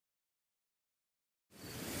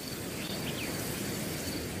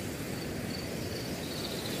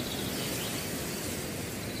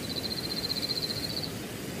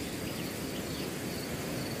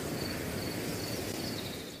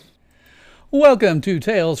Welcome to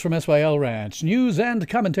Tales from SYL Ranch, news and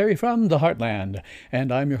commentary from the Heartland.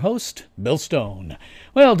 And I'm your host, Bill Stone.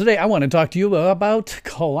 Well, today I want to talk to you about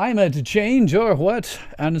climate change, or what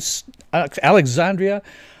Alexandria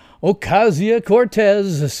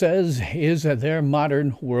Ocasio-Cortez says is their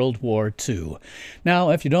modern World War II.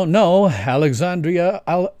 Now, if you don't know, Alexandria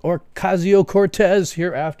Ocasio-Cortez,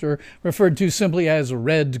 hereafter referred to simply as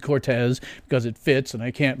Red Cortez, because it fits, and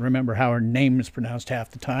I can't remember how her name is pronounced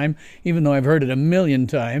half the time, even though I've heard it a million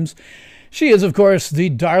times. She is, of course, the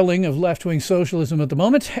darling of left-wing socialism at the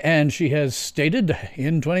moment, and she has stated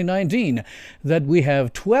in 2019 that we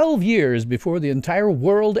have 12 years before the entire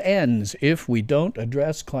world ends if we don't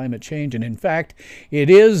address climate change. And in fact, it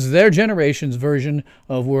is their generation's version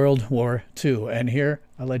of World War II. And here,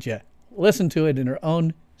 I'll let you listen to it in her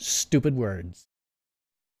own stupid words.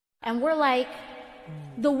 And we're like,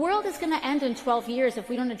 the world is going to end in 12 years if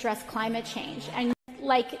we don't address climate change. And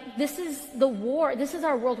like, this is the war, this is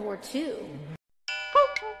our World War II.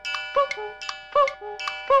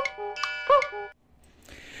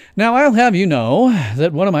 Now, I'll have you know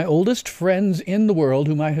that one of my oldest friends in the world,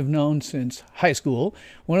 whom I have known since high school,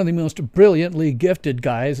 one of the most brilliantly gifted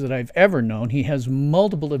guys that I've ever known, he has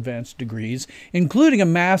multiple advanced degrees, including a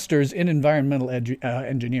master's in environmental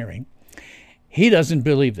engineering. He doesn't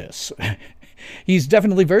believe this. He's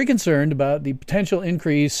definitely very concerned about the potential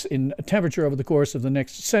increase in temperature over the course of the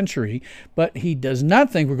next century, but he does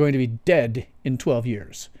not think we're going to be dead in 12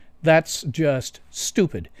 years. That's just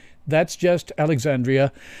stupid. That's just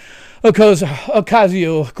Alexandria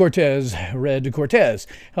Ocasio-Cortez, Red Cortez.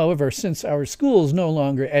 However, since our schools no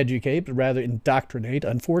longer educate, but rather indoctrinate,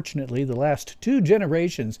 unfortunately, the last 2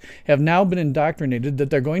 generations have now been indoctrinated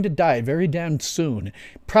that they're going to die very damn soon.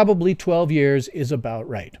 Probably 12 years is about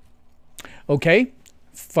right. Okay,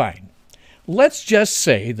 fine. Let's just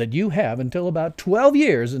say that you have until about 12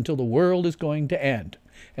 years until the world is going to end.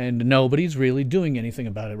 And nobody's really doing anything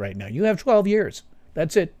about it right now. You have 12 years.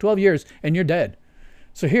 That's it, 12 years, and you're dead.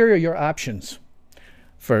 So here are your options.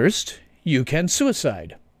 First, you can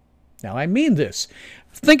suicide. Now, I mean this.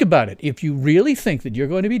 Think about it. If you really think that you're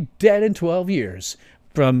going to be dead in 12 years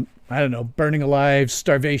from, I don't know, burning alive,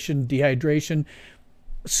 starvation, dehydration,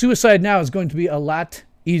 suicide now is going to be a lot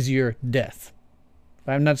easier death.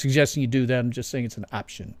 I'm not suggesting you do that. I'm just saying it's an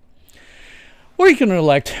option. Or you can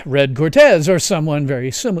elect Red Cortez or someone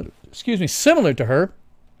very similar to her,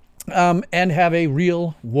 and have a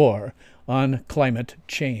real war on climate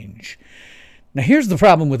change. Now, here's the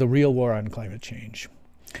problem with a real war on climate change.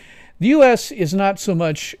 The U.S. is not so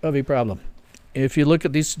much of a problem. If you look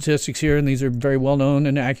at these statistics here, and these are very well-known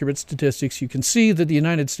and accurate statistics, you can see that the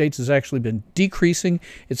United States has actually been decreasing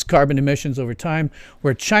its carbon emissions over time,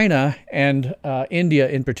 where China and India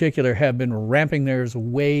in particular have been ramping theirs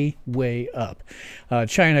way, way up.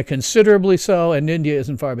 China considerably so, and India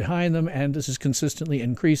isn't far behind them, and this is consistently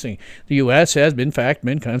increasing. The U.S. has, in fact,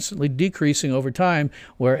 been constantly decreasing over time,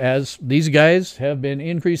 whereas these guys have been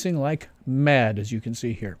increasing like mad, as you can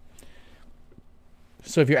see here.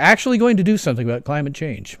 So if you're actually going to do something about climate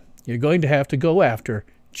change, you're going to have to go after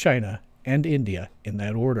China and India in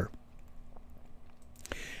that order.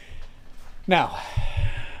 Now,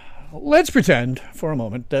 let's pretend for a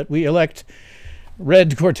moment that we elect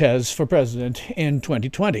Red Cortez for president in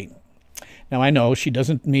 2020. Now, I know she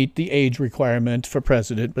doesn't meet the age requirement for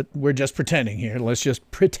president, but we're just pretending here. Let's just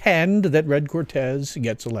pretend that Red Cortez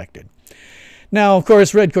gets elected. Now, of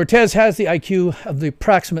course, Red Cortez has the IQ of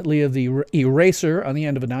approximately of the eraser on the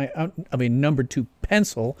end of a number 2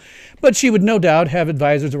 pencil, but she would no doubt have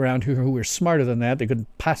advisors around her who were smarter than that. They couldn't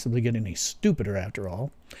possibly get any stupider, after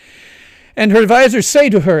all. And her advisors say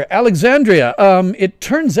to her, Alexandria, it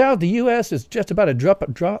turns out the U.S. is just about a drop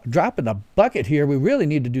in the bucket here. We really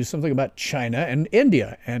need to do something about China and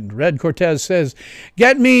India. And Red Cortez says,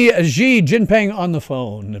 get me Xi Jinping on the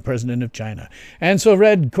phone, the president of China. And so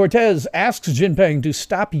Red Cortez asks Jinping to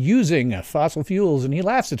stop using fossil fuels, and he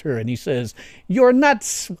laughs at her and he says, you're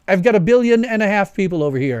nuts. I've got 1.5 billion people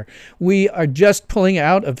over here. We are just pulling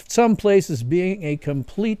out of some places being a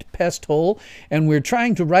complete pest hole, and we're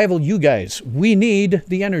trying to rival you guys. We need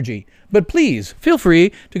the energy. But please, feel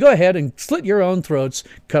free to go ahead and slit your own throats,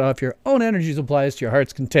 cut off your own energy supplies to your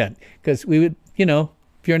heart's content. Because we would,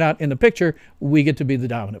 if you're not in the picture, we get to be the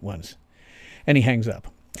dominant ones. And he hangs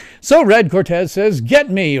up. So Red Cortez says,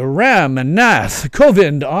 get me Ram Nath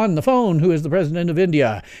Kovind on the phone, who is the president of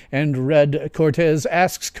India. And Red Cortez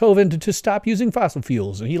asks Kovind to stop using fossil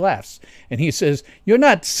fuels. And he laughs. And he says, you're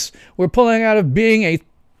nuts. We're pulling out of being a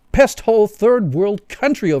pest hole third world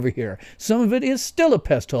country over here. Some of it is still a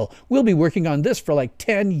pest hole. We'll be working on this for like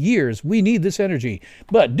 10 years. We need this energy.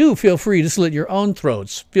 But do feel free to slit your own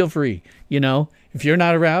throats. Feel free. You know, if you're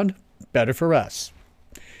not around, better for us.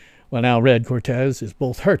 Well, now Red Cortez is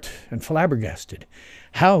both hurt and flabbergasted.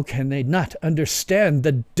 How can they not understand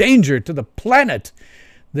the danger to the planet?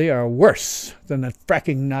 They are worse than the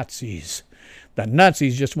fracking Nazis. The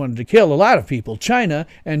Nazis just wanted to kill a lot of people. China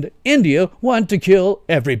and India want to kill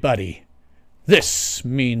everybody. This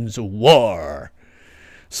means war.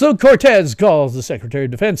 So Cortez calls the Secretary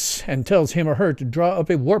of Defense and tells him or her to draw up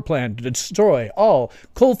a war plan to destroy all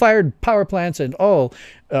coal-fired power plants and all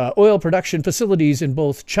oil production facilities in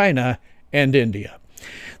both China and India.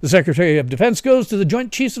 The Secretary of Defense goes to the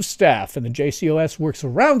Joint Chiefs of Staff, and the JCOS works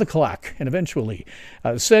around the clock and eventually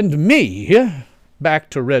send me back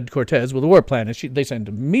to Red Cortez with a war plan. They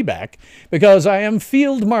send me back because I am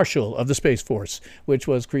Field Marshal of the Space Force, which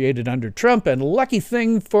was created under Trump, and lucky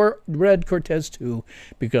thing for Red Cortez too,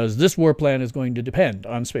 because this war plan is going to depend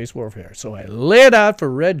on space warfare. So I lay it out for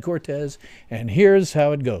Red Cortez, and here's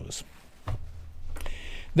how it goes.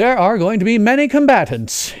 There are going to be many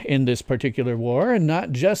combatants in this particular war, and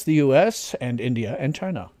not just the U.S. and India and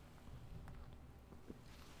China.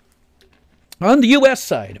 On the U.S.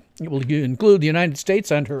 side, it will include the United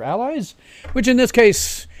States and her allies, which in this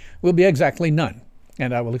case will be exactly none.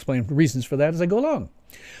 And I will explain the reasons for that as I go along.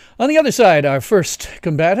 On the other side, our first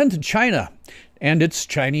combatant, China, and its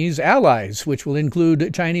Chinese allies, which will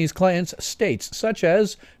include Chinese client states, such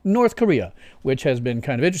as North Korea, which has been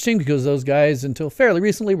kind of interesting because those guys, until fairly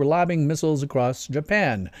recently, were lobbing missiles across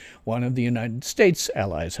Japan, one of the United States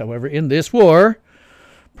allies. However, in this war,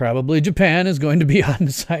 probably Japan is going to be on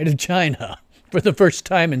the side of China for the first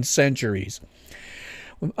time in centuries.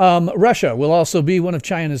 Russia will also be one of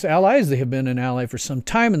China's allies. They have been an ally for some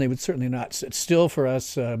time, and they would certainly not sit still for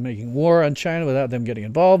us making war on China without them getting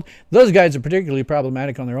involved. Those guys are particularly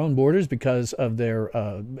problematic on their own borders because of their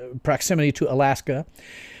proximity to Alaska.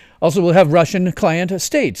 Also, we'll have Russian client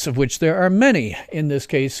states, of which there are many. In this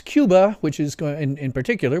case, Cuba, which is in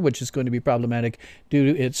particular, which is going to be problematic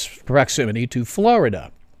due to its proximity to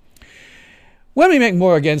Florida. When we make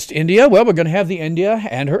war against India, well, we're going to have the India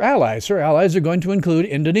and her allies. Her allies are going to include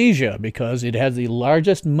Indonesia because it has the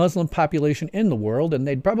largest Muslim population in the world, and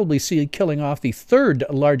they'd probably see killing off the third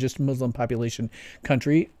largest Muslim population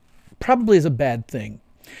country probably is a bad thing.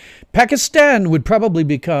 Pakistan would probably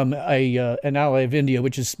become an ally of India,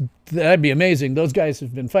 that'd be amazing. Those guys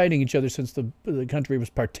have been fighting each other since the country was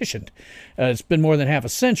partitioned. It's been more than half a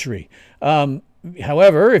century.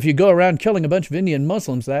 However, if you go around killing a bunch of Indian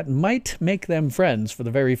Muslims, that might make them friends for the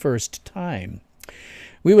very first time.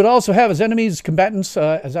 We would also have as enemies, combatants,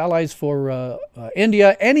 as allies for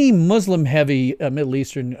India, any Muslim-heavy Middle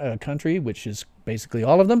Eastern country, which is basically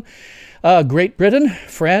all of them, Great Britain,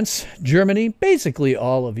 France, Germany, basically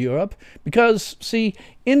all of Europe, because, see,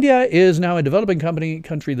 India is now a developing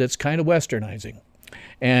country that's kind of westernizing.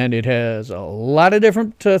 And it has a lot of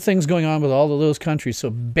different things going on with all of those countries.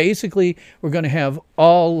 So basically, we're going to have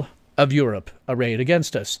all of Europe arrayed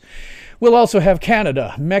against us. We'll also have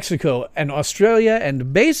Canada, Mexico, and Australia,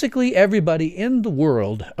 and basically everybody in the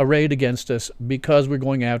world arrayed against us because we're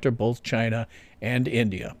going after both China and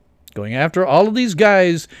India. Going after all of these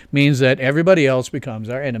guys means that everybody else becomes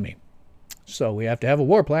our enemy. So we have to have a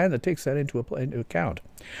war plan that takes that into account.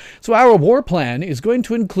 So our war plan is going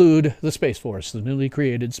to include the Space Force, the newly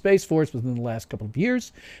created Space Force within the last couple of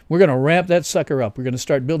years. We're going to ramp that sucker up. We're going to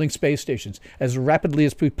start building space stations as rapidly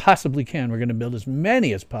as we possibly can. We're going to build as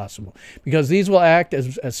many as possible because these will act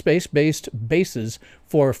as space-based bases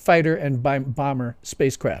for fighter and bomber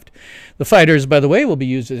spacecraft. The fighters, by the way, will be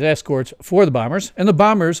used as escorts for the bombers, and the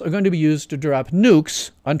bombers are going to be used to drop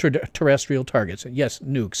nukes on terrestrial targets. Yes,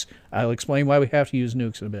 nukes. I'll explain why we have to use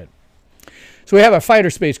nukes in a bit. So we have our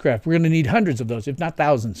fighter spacecraft. We're going to need hundreds of those, if not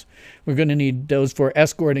thousands. We're going to need those for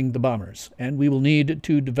escorting the bombers. And we will need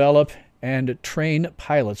to develop and train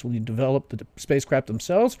pilots. We need to develop the spacecraft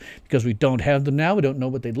themselves because we don't have them now. We don't know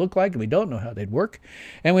what they'd look like, and we don't know how they'd work.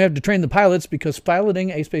 And we have to train the pilots because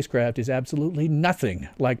piloting a spacecraft is absolutely nothing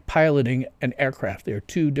like piloting an aircraft. They are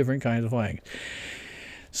two different kinds of flying.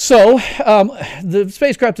 So the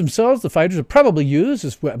spacecraft themselves, the fighters, are probably used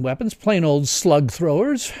as weapons, plain old slug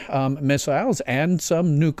throwers, missiles, and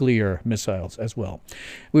some nuclear missiles as well.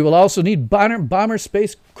 We will also need bomber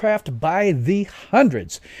spacecraft by the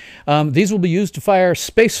hundreds. These will be used to fire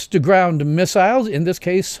space-to-ground missiles, in this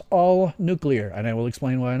case, all nuclear, and I will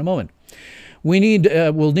explain why in a moment. We'll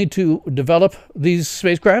need to develop these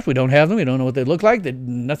spacecraft. We don't have them. We don't know what they look like. They're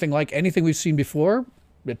nothing like anything we've seen before.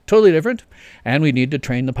 totally different, and we need to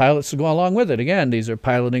train the pilots to go along with it. Again, these are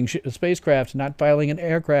piloting spacecraft, not piloting an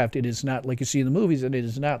aircraft. It is not like you see in the movies, and it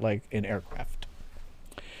is not like an aircraft.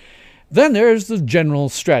 Then there's the general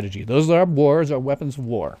strategy. Those are our wars, our weapons of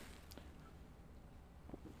war.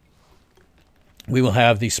 We will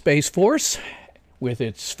have the Space Force with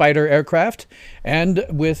its fighter aircraft and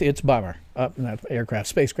with its bomber, not aircraft,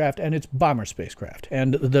 spacecraft, and its bomber spacecraft,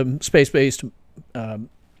 and the space-based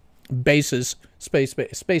bases,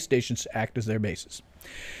 space stations act as their bases.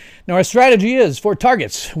 Now, our strategy is for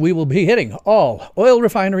targets. We will be hitting all oil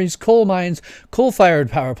refineries, coal mines,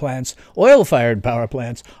 coal-fired power plants, oil-fired power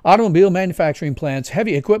plants, automobile manufacturing plants,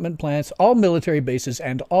 heavy equipment plants, all military bases,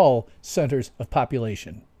 and all centers of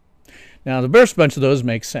population. Now, the first bunch of those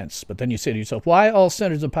makes sense, but then you say to yourself, why all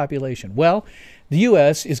centers of population? Well, the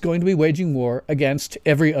U.S. is going to be waging war against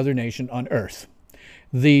every other nation on Earth.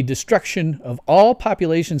 The destruction of all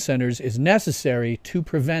population centers is necessary to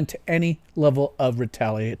prevent any level of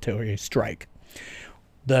retaliatory strike.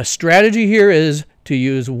 The strategy here is to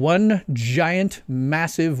use one giant,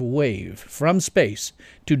 massive wave from space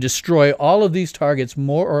to destroy all of these targets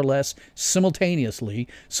more or less simultaneously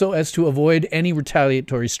so as to avoid any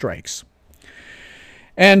retaliatory strikes.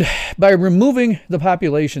 And by removing the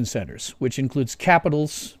population centers, which includes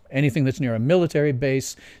capitals, anything that's near a military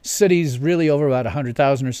base, cities really over about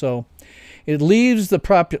 100,000 or so, it leaves the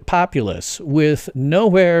populace with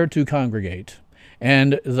nowhere to congregate,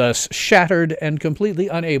 and thus shattered and completely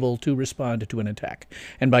unable to respond to an attack.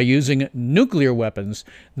 And by using nuclear weapons,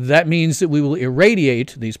 that means that we will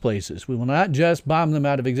irradiate these places. We will not just bomb them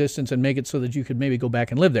out of existence and make it so that you could maybe go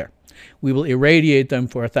back and live there. We will irradiate them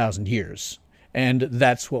for 1,000 years. And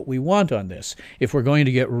that's what we want on this. If we're going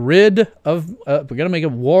to get rid of, we're going to make a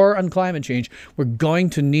war on climate change, we're going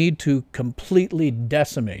to need to completely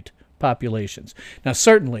decimate populations. Now,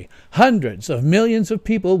 certainly, hundreds of millions of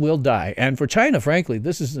people will die. And for China, frankly,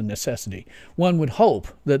 this is a necessity. One would hope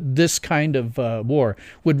that this kind of war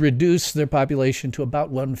would reduce their population to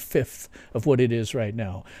about 1/5 of what it is right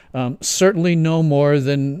now. Certainly no more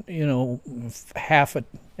than,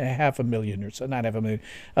 half a million or so, not half a million,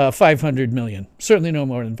 500 million. Certainly no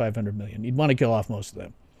more than 500 million. You'd want to kill off most of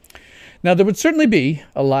them. Now, there would certainly be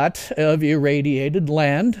a lot of irradiated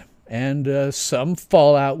land, and some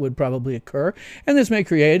fallout would probably occur, and this may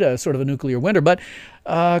create a sort of a nuclear winter. But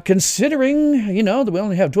considering, that we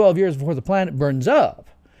only have 12 years before the planet burns up,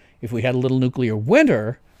 if we had a little nuclear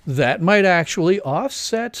winter, that might actually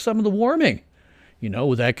offset some of the warming.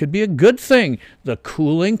 That could be a good thing. The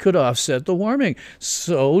cooling could offset the warming.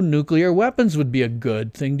 So nuclear weapons would be a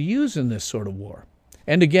good thing to use in this sort of war.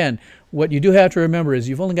 And again, what you do have to remember is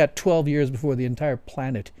you've only got 12 years before the entire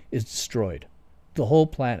planet is destroyed. The whole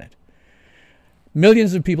planet.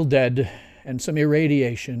 Millions of people dead, and some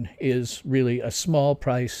irradiation is really a small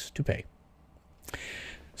price to pay.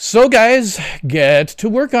 So guys, get to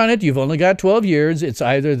work on it. You've only got 12 years. It's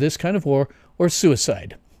either this kind of war or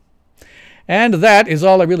suicide. And that is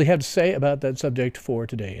all I really have to say about that subject for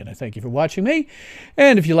today. And I thank you for watching me.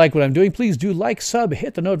 And if you like what I'm doing, please do like, sub,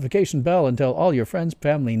 hit the notification bell, and tell all your friends,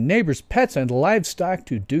 family, neighbors, pets, and livestock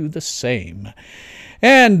to do the same.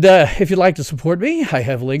 And if you'd like to support me, I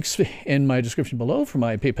have links in my description below for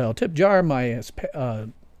my PayPal tip jar, my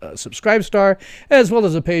Subscribe Star, as well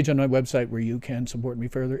as a page on my website where you can support me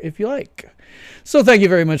further if you like. So thank you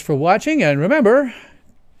very much for watching, and remember,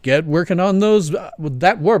 get working on with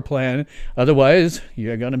that war plan. Otherwise,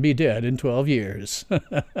 you're going to be dead in 12 years.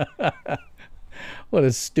 What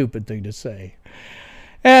a stupid thing to say.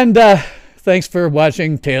 And thanks for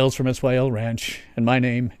watching Tales from Esquire Ranch. And my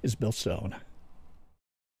name is Bill Stone.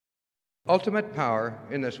 Ultimate power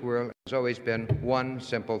in this world has always been one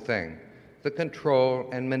simple thing: the control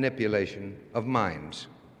and manipulation of minds.